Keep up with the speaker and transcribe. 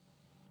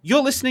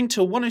You're listening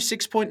to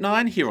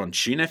 106.9 here on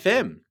Tune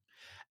FM.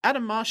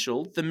 Adam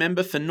Marshall, the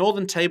member for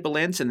Northern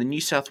Tablelands in the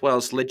New South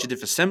Wales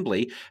Legislative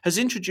Assembly, has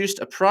introduced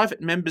a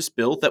private member's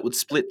bill that would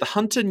split the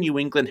Hunter New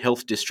England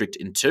Health District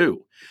in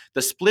two.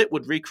 The split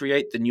would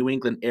recreate the New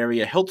England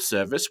Area Health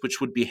Service, which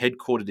would be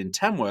headquartered in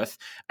Tamworth,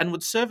 and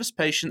would service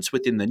patients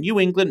within the New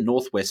England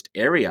Northwest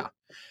area.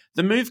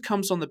 The move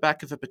comes on the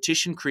back of a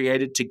petition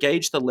created to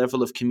gauge the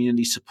level of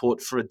community support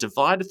for a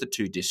divide of the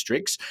two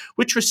districts,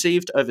 which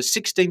received over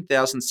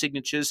 16,000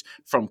 signatures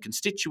from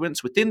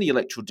constituents within the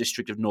electoral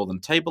district of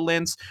Northern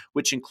Tablelands,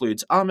 which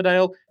includes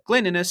Armidale,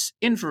 Glen Innes,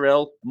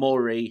 Inverell,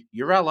 Moree,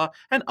 Uralla,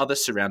 and other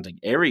surrounding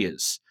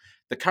areas.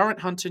 The current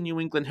Hunter New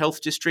England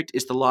Health District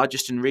is the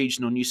largest in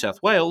regional New South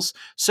Wales,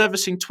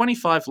 servicing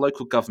 25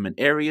 local government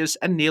areas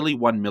and nearly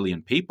 1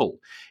 million people.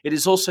 It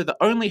is also the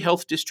only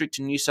health district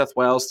in New South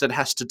Wales that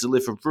has to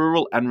deliver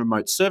rural and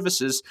remote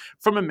services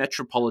from a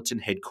metropolitan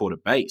headquarter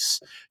base.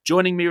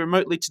 Joining me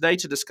remotely today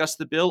to discuss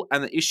the bill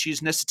and the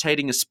issues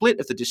necessitating a split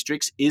of the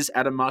districts is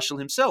Adam Marshall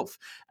himself.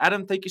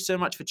 Adam, thank you so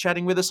much for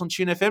chatting with us on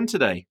Tune FM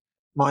today.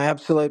 My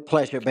absolute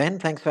pleasure, Ben.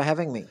 Thanks for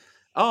having me.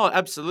 Oh,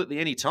 absolutely,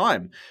 any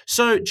time.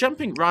 So,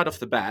 jumping right off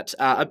the bat,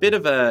 a bit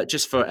of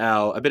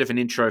an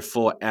intro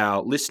for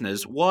our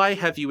listeners. Why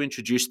have you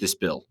introduced this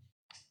bill?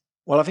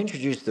 Well, I've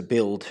introduced the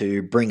bill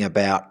to bring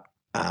about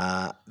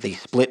the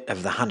split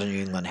of the Hunter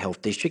New England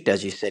Health District,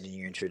 as you said in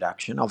your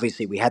introduction.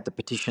 Obviously, we had the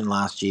petition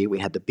last year. We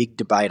had the big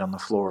debate on the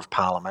floor of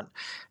Parliament.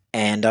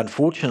 And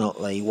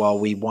unfortunately, while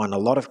we won a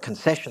lot of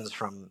concessions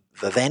from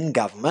the then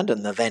government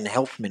and the then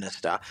health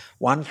minister,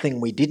 one thing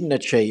we didn't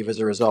achieve as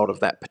a result of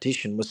that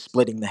petition was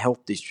splitting the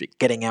health district,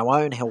 getting our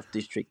own health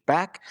district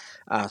back,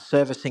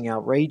 servicing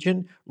our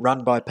region,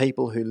 run by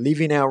people who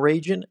live in our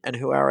region and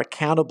who are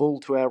accountable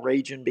to our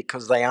region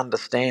because they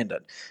understand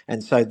it.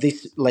 And so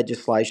this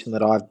legislation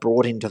that I've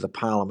brought into the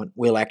Parliament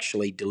will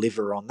actually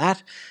deliver on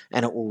that,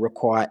 and it will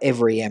require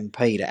every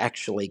MP to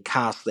actually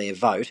cast their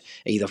vote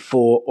either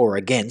for or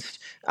against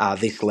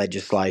this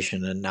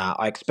legislation, and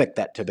I expect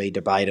that to be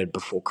debated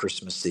before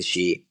Christmas this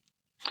year.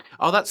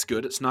 Oh, that's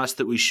good. It's nice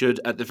that we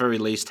should, at the very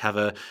least, have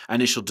an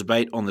initial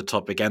debate on the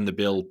topic and the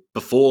bill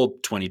before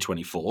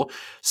 2024.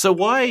 So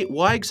why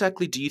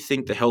exactly do you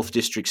think the health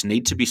districts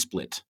need to be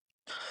split?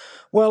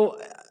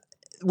 Well,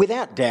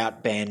 without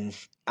doubt, Ben,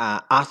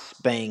 us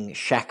being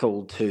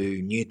shackled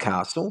to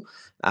Newcastle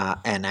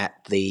and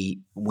at the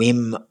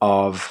whim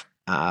of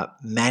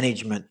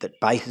management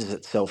that bases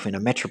itself in a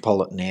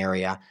metropolitan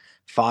area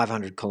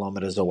 500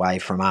 kilometres away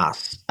from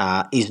us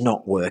is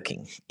not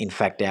working. In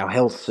fact, our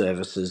health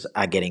services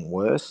are getting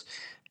worse,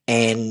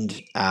 and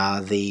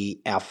our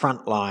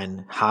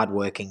frontline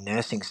hardworking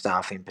nursing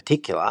staff in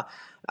particular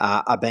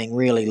are being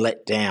really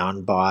let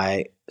down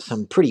by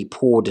some pretty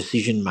poor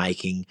decision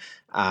making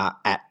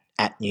at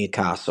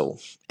Newcastle.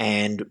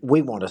 And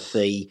we want to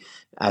see,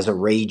 as a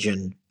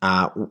region,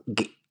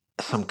 get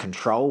some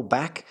control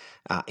back,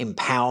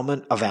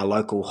 empowerment of our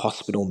local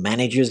hospital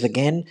managers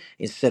again,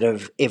 instead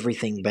of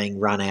everything being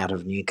run out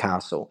of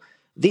Newcastle.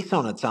 This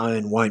on its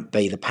own won't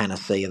be the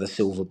panacea, the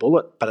silver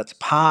bullet, but it's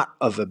part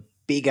of a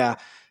bigger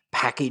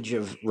package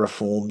of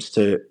reforms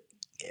to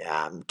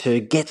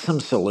get some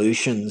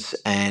solutions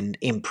and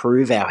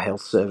improve our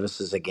health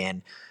services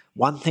again.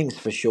 One thing's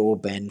for sure,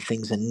 Ben,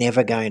 things are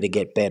never going to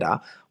get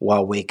better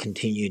while we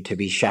continue to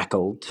be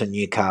shackled to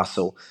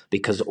Newcastle,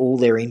 because all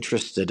they're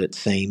interested, it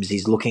seems,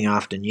 is looking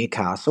after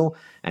Newcastle,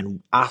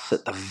 and us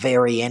at the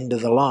very end of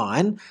the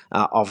line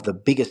of the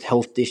biggest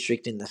health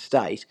district in the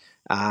state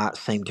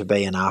seem to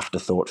be an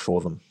afterthought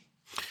for them.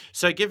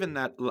 So, given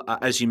that,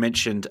 as you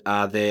mentioned,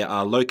 they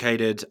are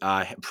located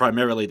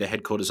primarily, the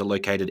headquarters are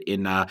located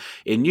in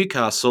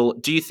Newcastle.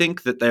 Do you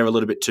think that they're a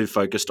little bit too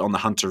focused on the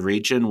Hunter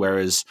region,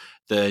 whereas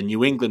the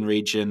New England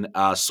region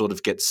sort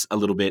of gets a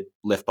little bit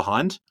left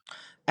behind?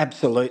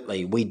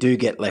 Absolutely, we do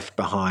get left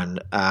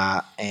behind,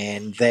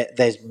 and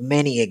there's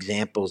many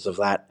examples of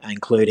that,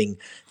 including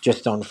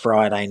just on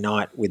Friday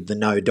night with the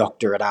no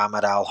doctor at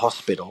Armidale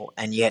Hospital,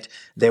 and yet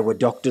there were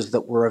doctors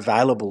that were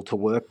available to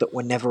work that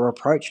were never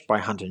approached by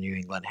Hunter New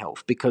England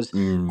Health because,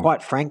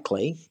 quite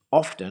frankly,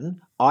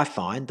 often I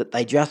find that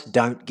they just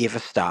don't give a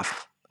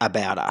stuff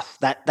about us.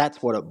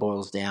 That's what it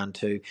boils down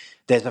to.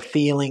 There's a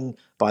feeling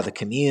by the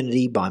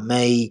community, by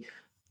me,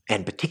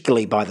 and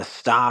particularly by the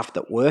staff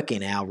that work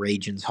in our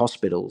region's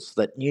hospitals,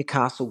 that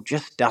Newcastle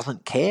just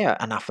doesn't care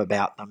enough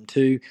about them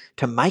to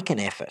make an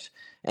effort.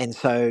 And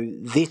so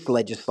this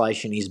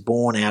legislation is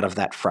born out of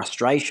that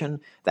frustration,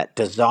 that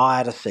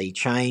desire to see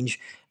change,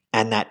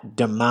 and that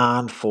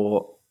demand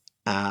for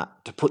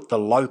to put the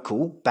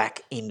local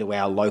back into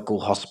our local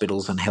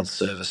hospitals and health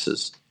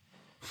services.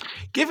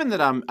 Given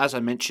that, as I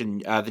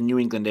mentioned, the New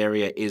England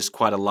area is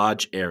quite a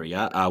large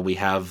area, we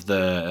have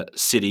the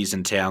cities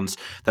and towns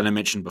that I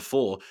mentioned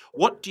before.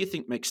 What do you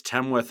think makes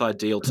Tamworth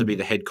ideal to be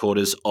the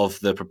headquarters of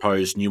the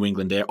proposed New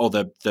England area, or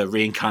the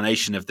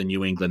reincarnation of the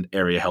New England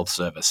Area Health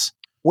Service?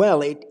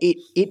 Well,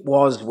 it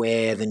was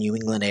where the New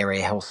England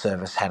Area Health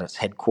Service had its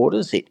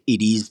headquarters. It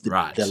is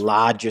the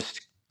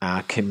largest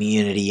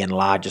community and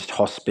largest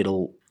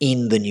hospital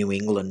in the New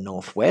England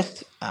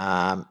Northwest.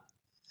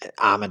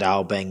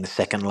 Armidale being the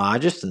second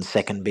largest and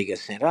second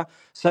biggest centre.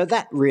 So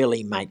that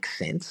really makes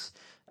sense.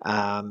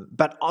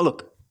 But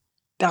look,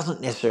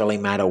 doesn't necessarily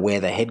matter where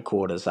the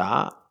headquarters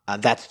are.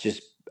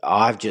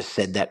 I've just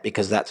said that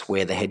because that's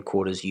where the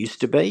headquarters used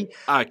to be.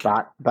 Okay.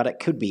 But it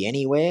could be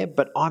anywhere.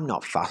 But I'm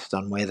not fussed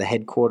on where the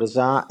headquarters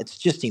are. It's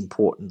just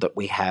important that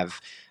we have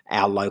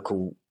our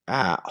local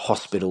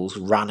hospitals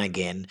run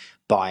again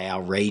by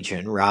our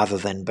region rather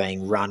than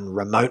being run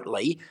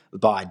remotely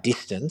by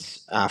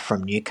distance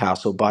from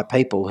Newcastle by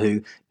people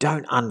who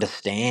don't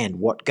understand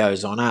what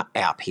goes on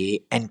out here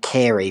and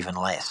care even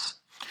less.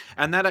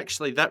 And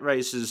that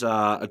raises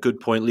a good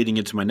point leading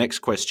into my next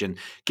question.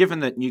 Given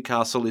that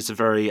Newcastle is a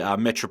very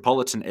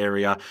metropolitan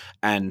area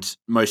and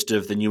most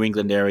of the New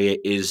England area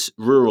is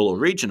rural or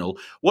regional,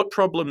 what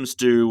problems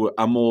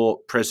are more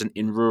present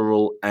in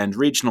rural and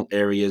regional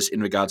areas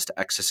in regards to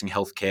accessing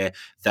healthcare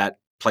that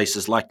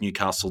places like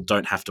Newcastle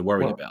don't have to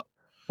worry Well, about?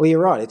 Well, you're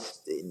right.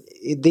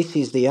 This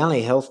is the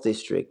only health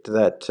district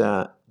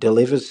that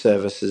delivers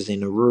services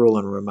in a rural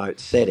and remote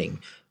setting,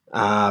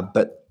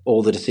 but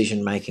all the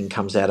decision making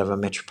comes out of a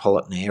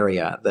metropolitan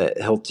area. The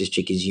health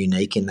district is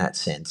unique in that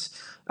sense.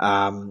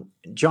 John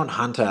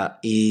Hunter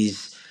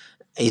is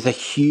a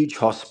huge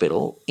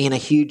hospital in a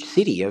huge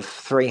city of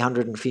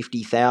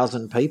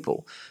 350,000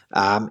 people.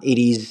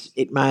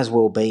 It may as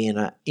well be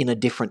in a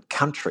different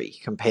country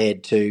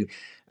compared to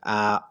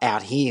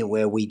out here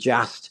where we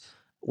just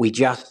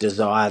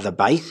desire the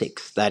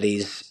basics. That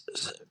is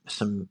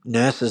some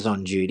nurses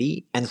on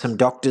duty and some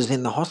doctors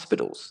in the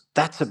hospitals.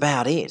 That's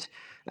about it.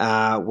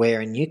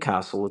 Where in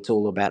Newcastle, it's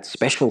all about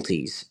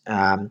specialties.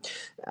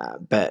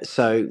 But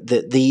so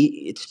the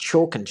it's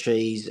chalk and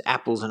cheese,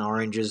 apples and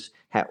oranges,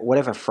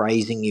 whatever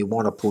phrasing you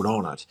want to put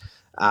on it.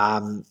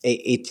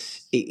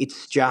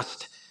 It's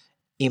just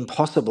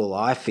impossible,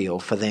 I feel,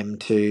 for them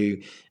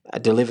to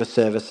deliver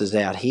services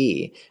out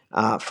here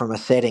from a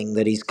setting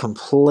that is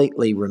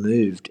completely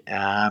removed.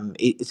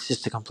 It's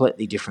just a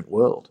completely different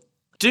world.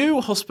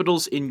 Do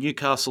hospitals in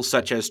Newcastle,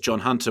 such as John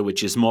Hunter,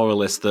 which is more or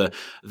less the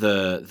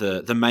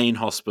main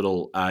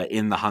hospital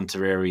in the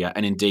Hunter area,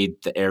 and indeed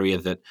the area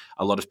that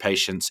a lot of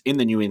patients in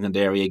the New England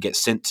area get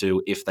sent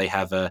to if they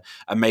have a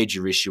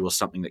major issue or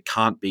something that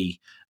can't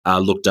be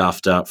looked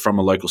after from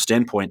a local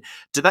standpoint,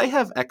 do they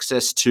have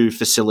access to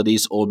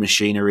facilities or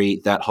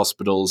machinery that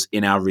hospitals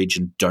in our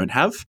region don't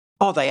have?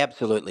 Oh, they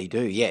absolutely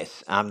do.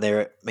 Yes,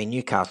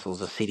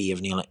 Newcastle's a city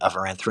of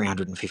around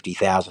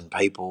 350,000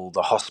 people.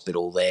 The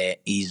hospital there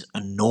is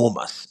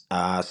enormous.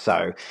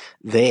 So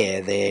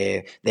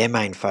their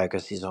main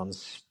focus is on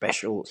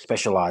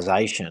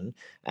specialisation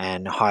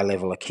and high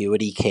level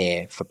acuity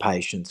care for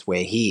patients.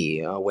 Where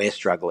here we're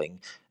struggling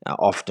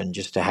often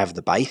just to have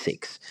the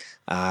basics.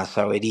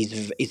 So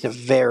it's a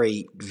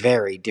very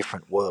very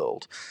different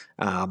world.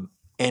 And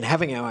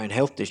having our own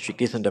health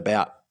district isn't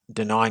about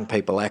denying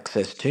people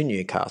access to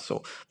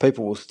Newcastle.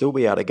 People will still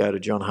be able to go to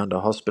John Hunter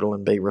Hospital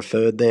and be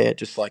referred there,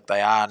 just like they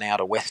are now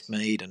to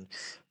Westmead and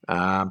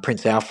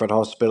Prince Alfred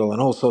Hospital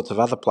and all sorts of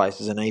other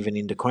places, and even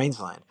into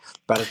Queensland.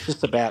 But it's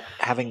just about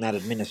having that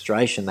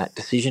administration, that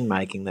decision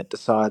making that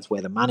decides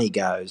where the money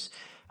goes,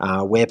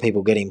 where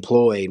people get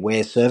employed,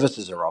 where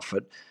services are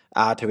offered,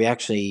 to be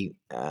actually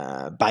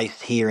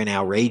based here in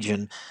our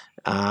region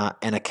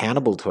and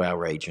accountable to our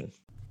region.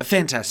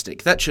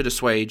 Fantastic. That should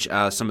assuage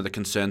some of the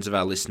concerns of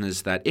our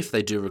listeners that if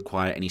they do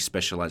require any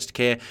specialised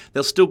care,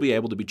 they'll still be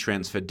able to be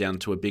transferred down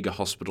to a bigger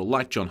hospital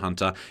like John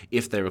Hunter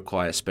if they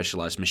require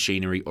specialised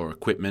machinery or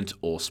equipment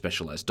or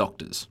specialised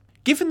doctors.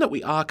 Given that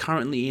we are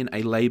currently in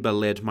a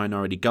Labor-led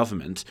minority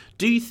government,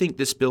 do you think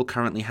this bill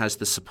currently has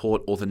the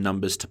support or the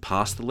numbers to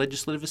pass the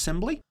Legislative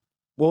Assembly?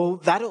 Well,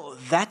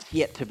 that's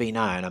yet to be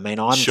known. I mean,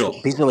 Sure.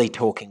 busily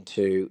talking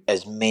to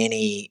as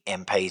many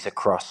MPs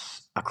across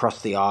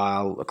the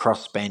aisle,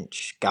 across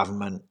bench,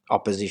 government,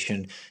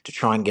 opposition, to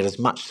try and get as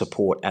much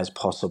support as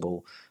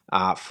possible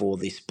for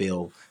this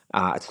bill.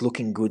 It's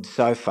looking good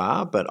so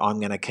far, but I'm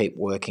going to keep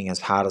working as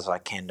hard as I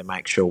can to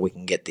make sure we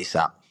can get this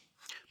up.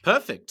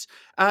 Perfect.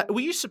 Were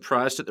you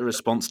surprised at the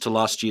response to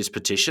last year's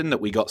petition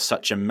that we got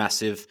such a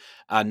massive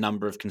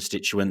number of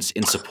constituents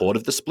in support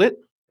of the split?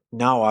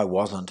 No, I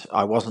wasn't.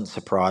 I wasn't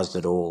surprised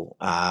at all.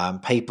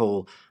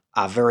 People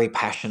are very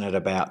passionate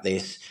about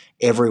this.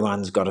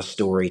 Everyone's got a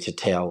story to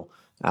tell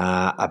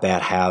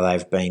about how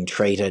they've been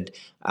treated,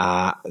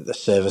 the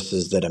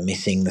services that are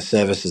missing, the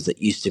services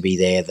that used to be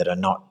there that are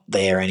not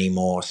there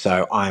anymore.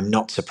 So I'm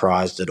not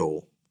surprised at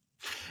all.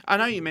 I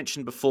know you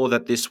mentioned before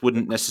that this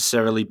wouldn't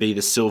necessarily be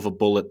the silver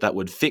bullet that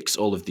would fix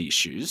all of the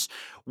issues.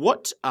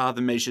 What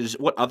other measures,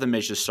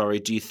 sorry,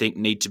 do you think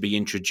need to be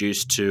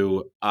introduced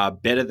to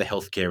better the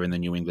healthcare in the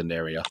New England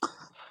area?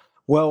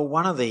 Well,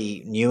 one of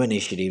the new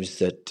initiatives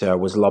that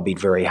was lobbied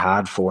very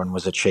hard for and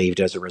was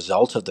achieved as a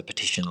result of the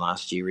petition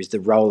last year is the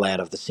rollout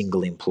of the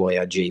single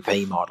employer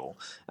GP model,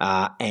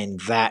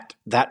 and that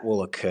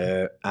will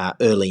occur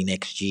early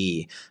next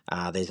year.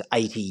 There's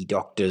 80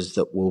 doctors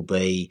that will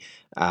be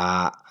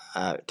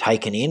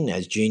taken in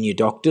as junior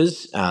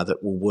doctors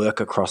that will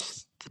work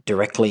across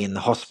directly in the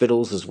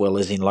hospitals as well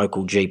as in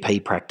local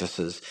GP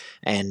practices.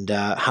 And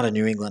Hunter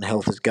New England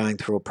Health is going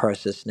through a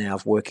process now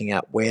of working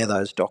out where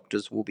those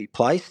doctors will be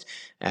placed.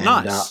 And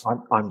Nice.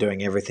 I'm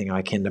doing everything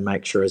I can to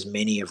make sure as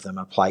many of them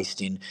are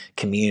placed in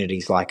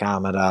communities like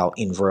Armidale,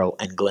 Inverell,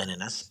 and Glen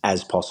Innes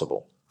as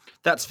possible.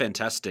 That's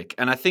fantastic,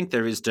 and I think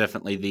there is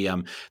definitely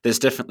there's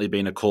definitely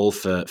been a call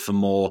for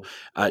more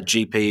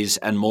GPs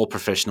and more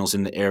professionals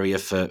in the area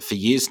for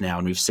years now,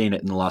 and we've seen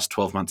it in the last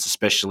 12 months,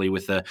 especially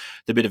with the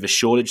bit of a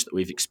shortage that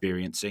we've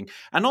experiencing.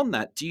 And on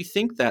that, do you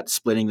think that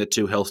splitting the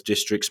two health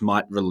districts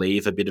might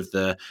relieve a bit of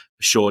the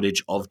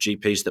shortage of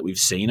GPs that we've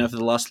seen over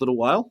the last little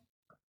while?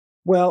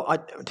 Well,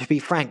 to be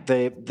frank,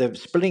 the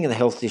splitting of the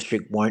health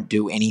district won't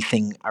do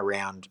anything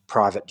around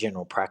private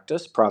general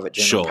practice. Private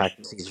general Sure.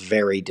 practice is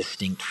very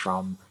distinct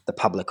from the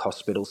public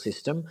hospital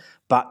system,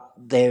 but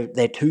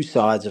they're two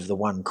sides of the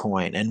one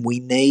coin, and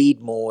we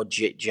need more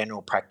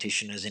general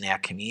practitioners in our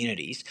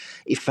communities,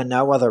 if for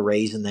no other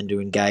reason than to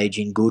engage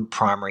in good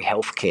primary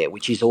health care,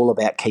 which is all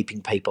about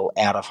keeping people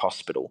out of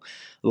hospital.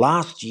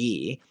 Last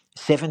year,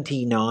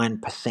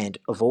 79%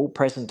 of all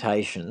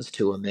presentations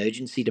to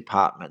emergency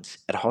departments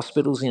at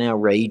hospitals in our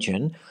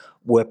region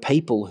were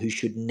people who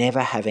should never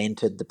have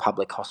entered the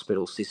public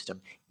hospital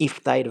system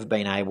if they'd have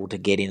been able to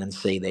get in and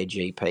see their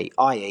GP,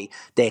 i.e.,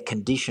 their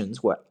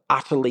conditions were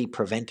utterly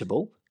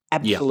preventable,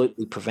 Yeah.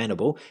 absolutely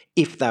preventable,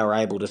 if they were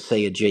able to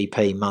see a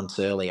GP months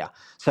earlier.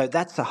 So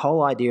that's the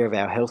whole idea of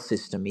our health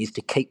system, is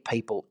to keep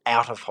people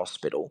out of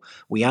hospital.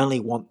 We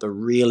only want the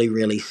really,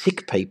 really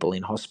sick people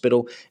in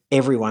hospital.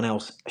 Everyone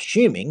else,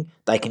 assuming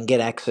they can get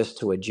access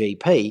to a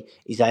GP,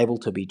 is able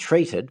to be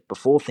treated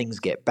before things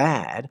get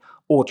bad,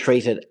 or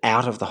treated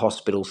out of the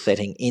hospital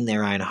setting in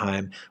their own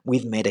home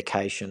with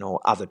medication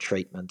or other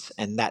treatments.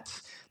 And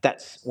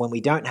that's when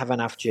we don't have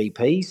enough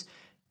GPs,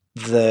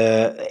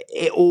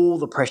 all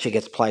the pressure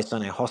gets placed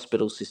on our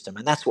hospital system,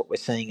 and that's what we're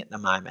seeing at the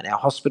moment. Our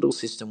hospital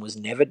system was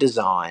never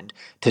designed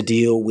to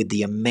deal with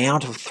the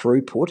amount of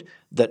throughput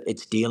that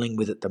it's dealing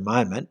with at the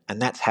moment,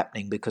 and that's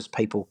happening because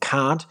people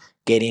can't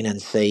get in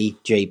and see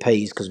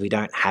GPs because we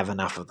don't have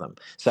enough of them.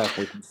 So if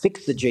we can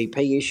fix the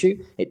GP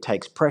issue, it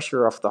takes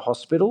pressure off the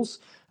hospitals,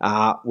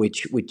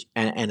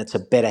 and it's a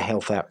better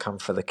health outcome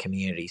for the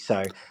community.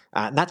 So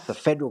and that's the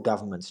federal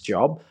government's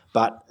job,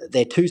 but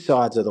they're two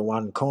sides of the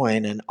one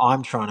coin, and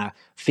I'm trying to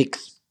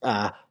fix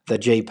the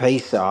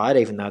GP side,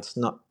 even though it's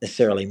not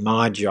necessarily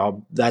my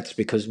job. That's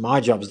because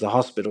my job is the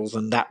hospitals,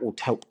 and that will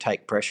help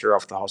take pressure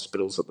off the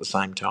hospitals at the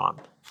same time.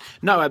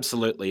 No,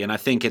 absolutely, and I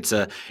think it's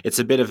a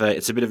bit of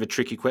a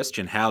tricky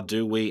question. How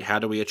do we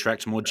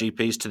attract more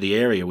GPs to the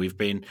area? We've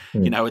been,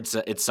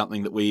 it's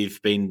something that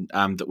we've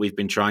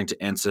been trying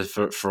to answer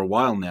for a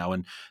while now,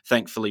 and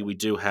thankfully we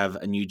do have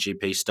a new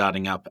GP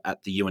starting up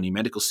at the UNE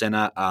Medical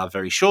Centre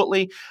very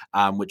shortly,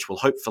 which will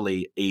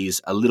hopefully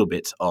ease a little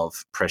bit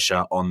of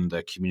pressure on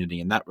the community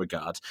in that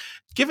regard.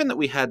 Given that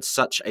we had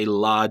such a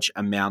large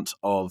amount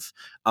of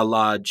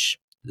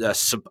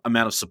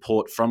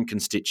support from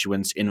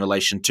constituents in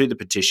relation to the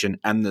petition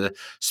and the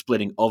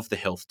splitting of the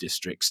health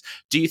districts.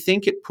 Do you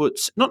think it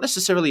puts, not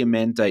necessarily a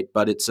mandate,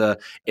 but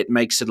it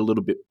makes it a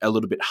little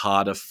bit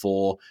harder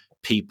for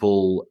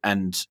people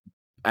and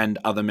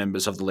other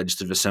members of the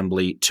Legislative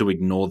Assembly to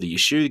ignore the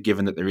issue,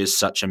 given that there is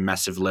such a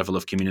massive level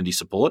of community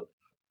support?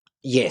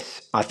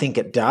 Yes, I think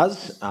it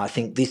does. I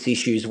think this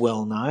issue is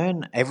well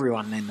known.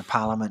 Everyone in the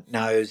parliament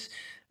knows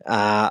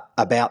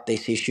about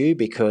this issue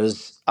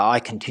because I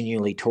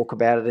continually talk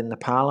about it in the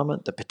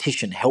parliament. The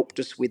petition helped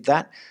us with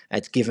that.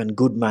 It's given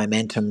good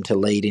momentum to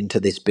lead into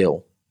this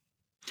bill.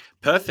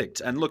 Perfect.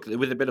 And look,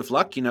 with a bit of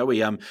luck,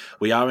 we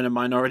are in a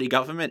minority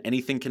government.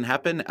 Anything can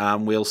happen.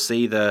 We'll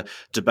see the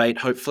debate.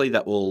 Hopefully,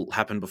 that will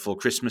happen before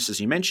Christmas, as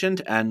you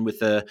mentioned. And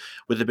with a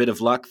bit of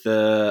luck,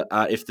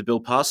 if the bill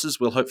passes,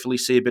 we'll hopefully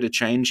see a bit of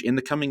change in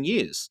the coming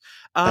years.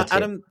 That's it.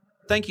 Adam,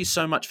 thank you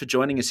so much for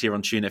joining us here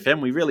on Tune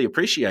FM. We really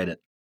appreciate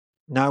it.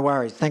 No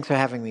worries. Thanks for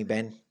having me,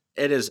 Ben.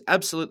 It is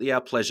absolutely our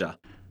pleasure.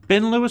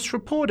 Ben Lewis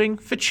reporting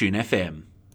for Tune FM.